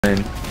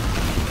Fresh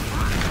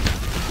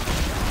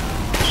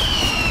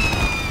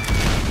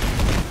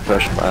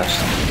blast.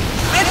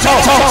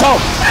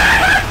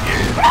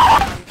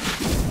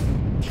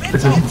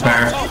 This isn't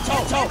fair.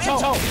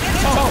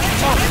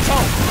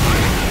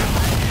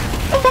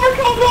 Oh my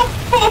god, what the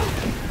fuck?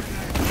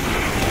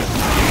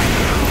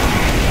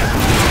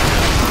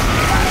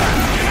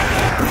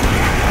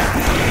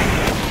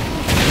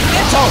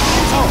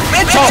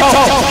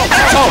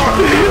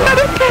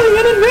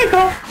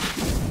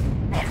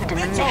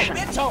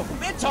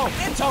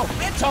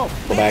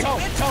 Go back.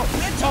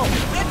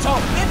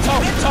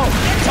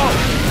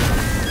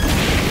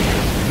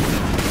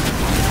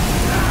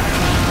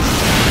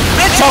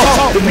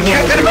 The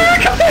Captain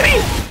America Penny!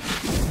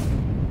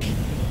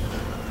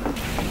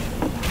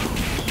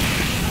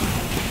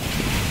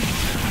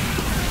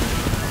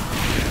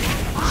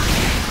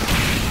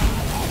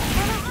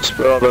 Just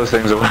put all those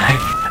things away.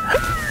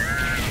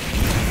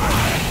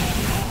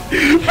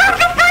 That's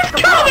the first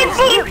comic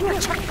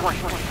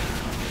book!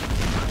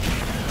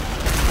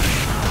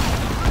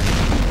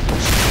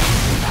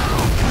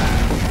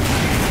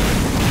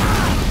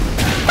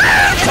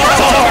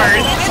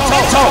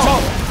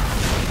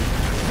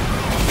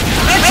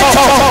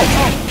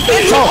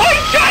 I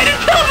tried to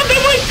tell them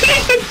that my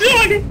face is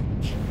doing!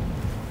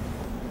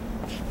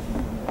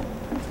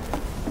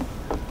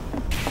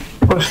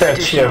 Push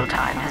that shit.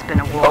 Time has been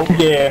awarded. Oh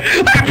yeah.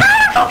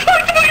 I'll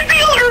talk to my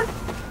dealer!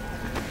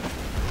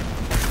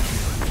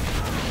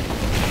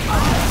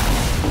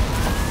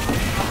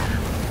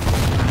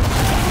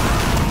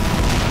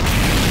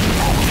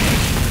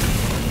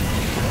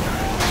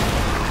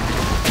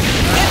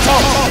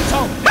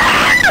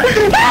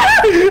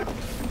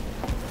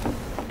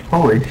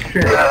 Holy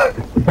shit. I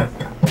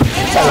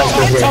like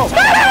this game.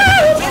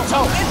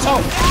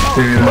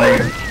 Dude,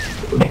 like,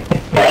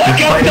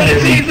 despite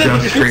him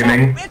just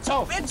screaming.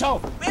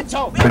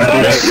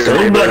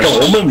 Scream like a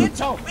woman!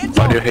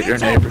 Why do you hit your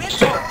neighbors?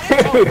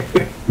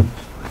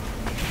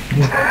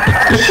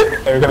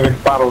 They're gonna be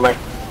bottleneck.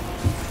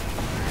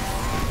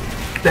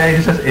 Daddy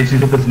just has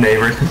issues with his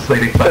neighbors because like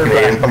they fucking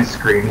hate him and he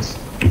screams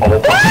all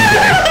fucking day.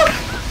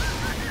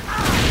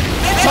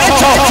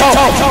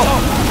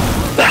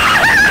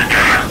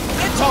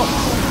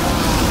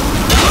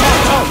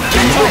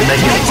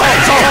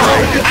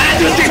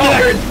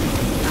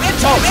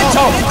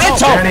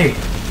 Danny!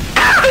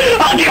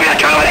 I'll give you a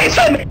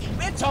combination!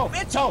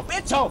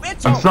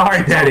 I'm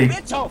sorry, Daddy.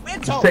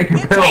 Just take your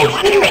pills.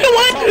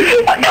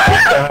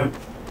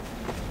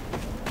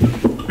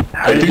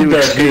 I think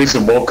that means to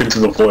walk into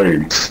the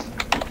flames.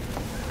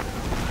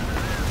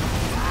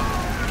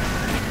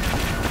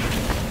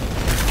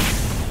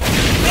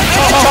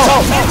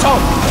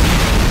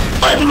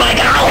 Oh my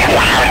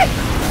god!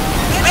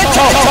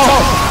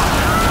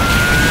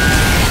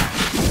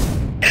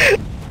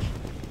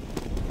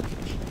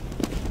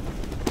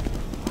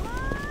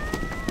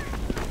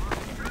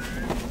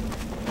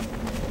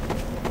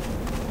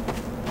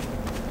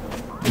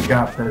 You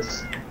got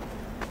this.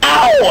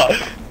 Ow!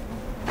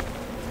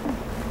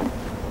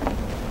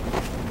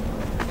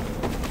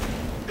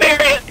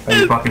 Are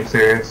you fucking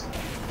serious?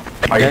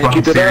 Are you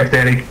fucking serious,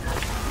 Daddy?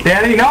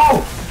 Daddy,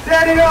 no!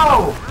 Daddy,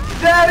 no!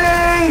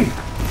 Daddy!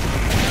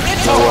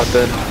 So what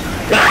then?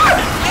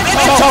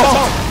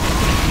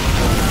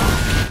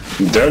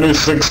 Daddy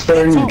six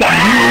bang, you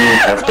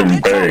have to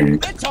bang.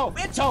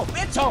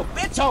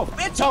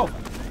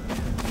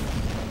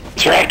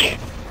 Trick!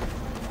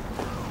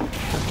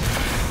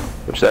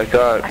 Push that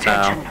card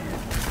now.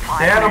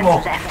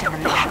 Animal! Left in the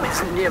mission.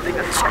 It's nearly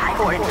the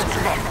checkpoint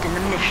left in the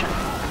mission.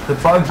 The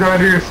bugs are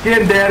under your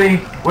skin, Daddy!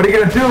 What are you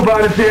gonna do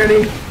about it,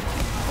 Daddy?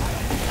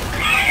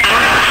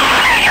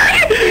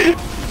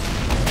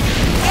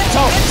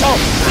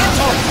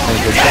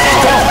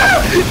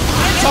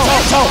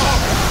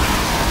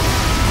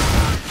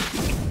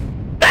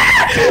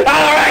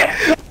 Alright!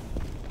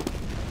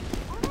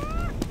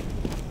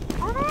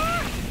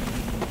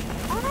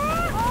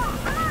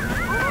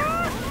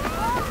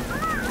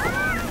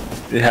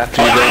 You have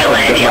to be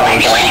going for the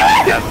mouse.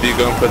 You have to be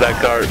going for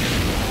that card.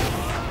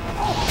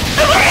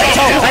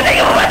 I think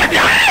I'm about to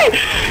die!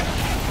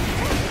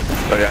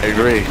 Oh yeah, I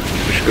agree.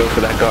 We should go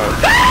for that card.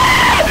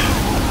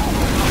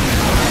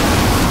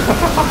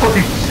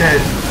 Holy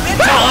shit!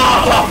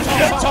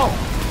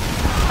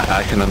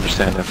 I can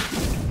understand him.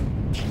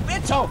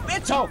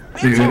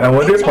 Dude, I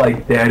wonder if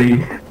like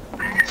Daddy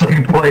is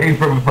like playing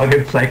from a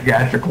fucking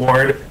psychiatric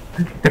ward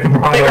and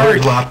brought over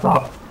his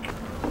laptop.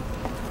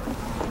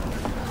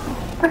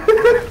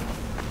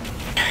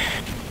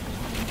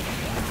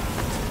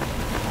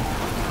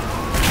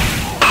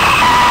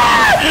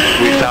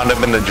 We found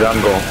him in the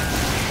jungle.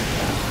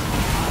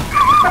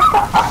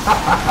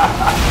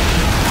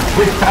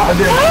 We found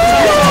him.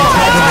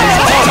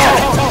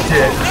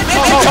 Shit. We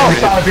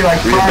thought it'd be like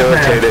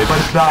Farman, but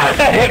it's not.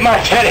 I hit my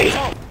teddy.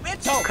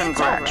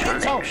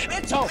 Congratulations.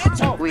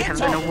 We have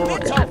been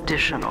awarded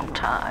additional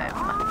time.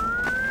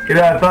 You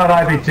know, I thought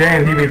I'd be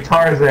James, he'd be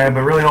Tarzan,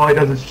 but really all he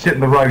does is shit in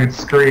the rug and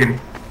scream.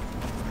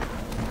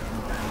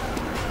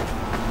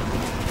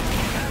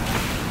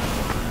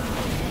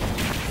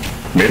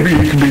 Maybe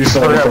you can be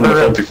someone from the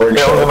Filthy Freak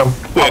show.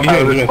 Yeah, you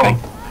didn't do anything.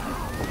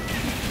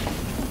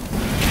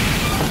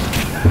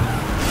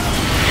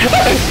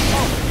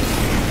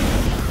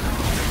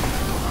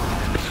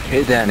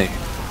 Hey, Danny.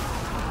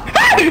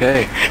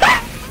 Okay.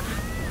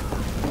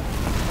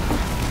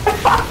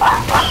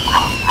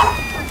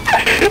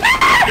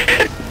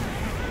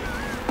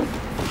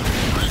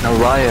 Now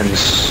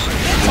Ryan's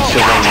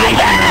instead of waiting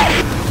now.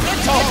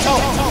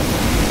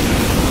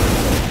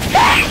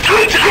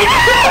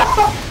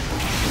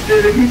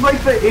 Dude, he's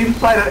like the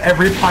inside of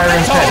every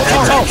pirate's head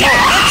ever.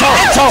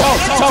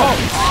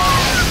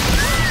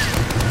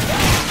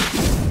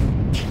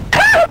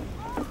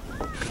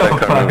 Oh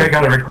fuck, I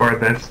gotta record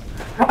this.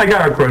 I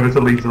gotta record this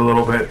at least a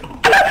little bit.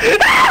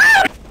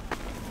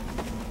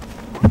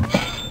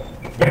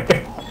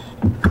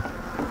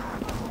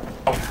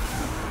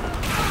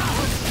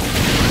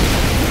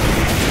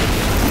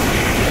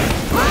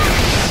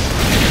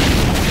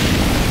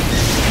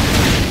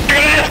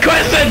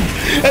 Question!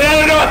 And I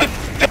don't know what the...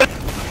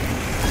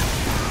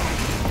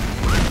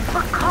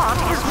 The cart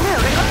is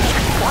nearing a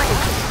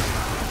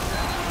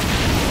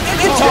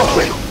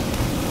checkpoint.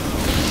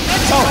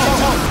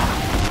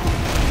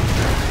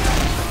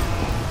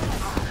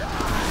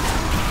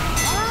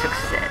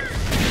 Success.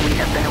 We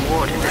have been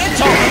awarded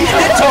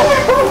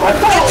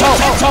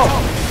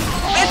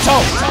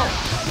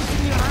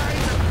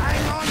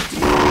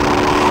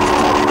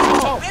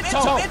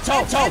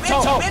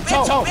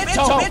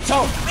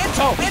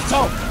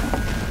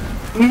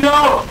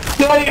No!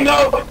 Daddy, no!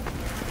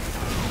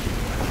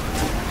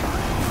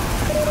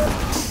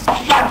 Oh,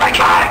 fuck my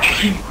god!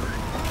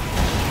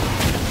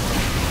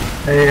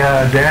 Hey,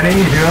 Danny,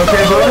 you doing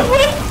okay, bud?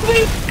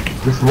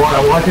 This is what I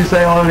want you to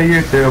say hello to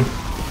YouTube.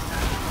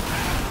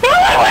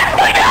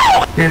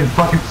 Getting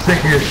fucking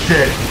sick of your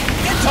shit.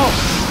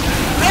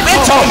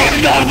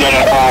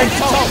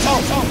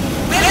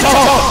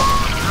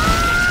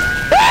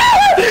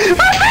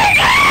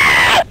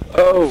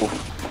 Oh!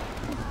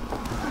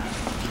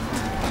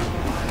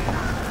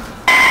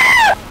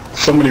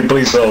 Somebody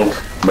please help.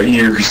 My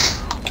ears.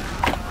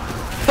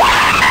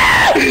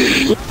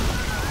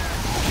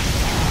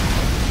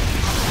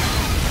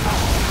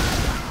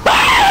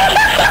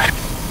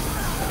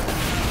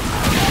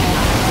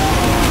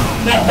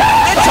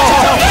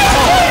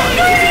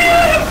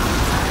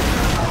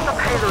 the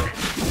payload.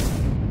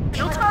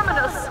 No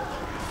terminus.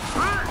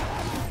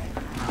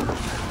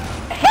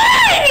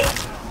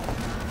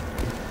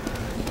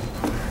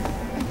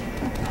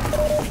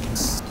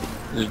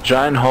 There's a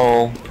giant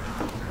hole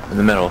in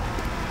the middle.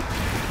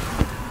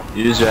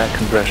 Use that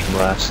compression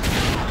blast.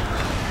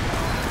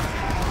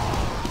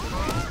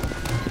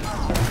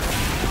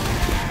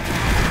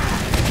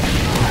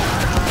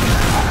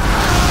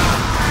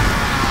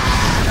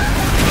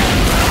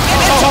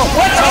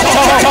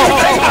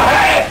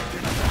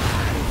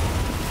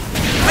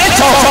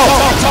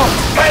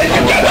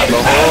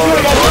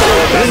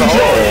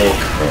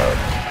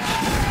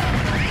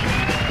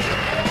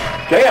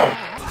 Damn!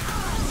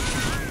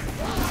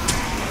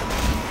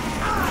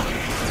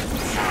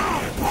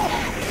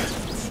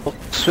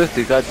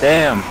 Swifty,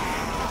 goddamn!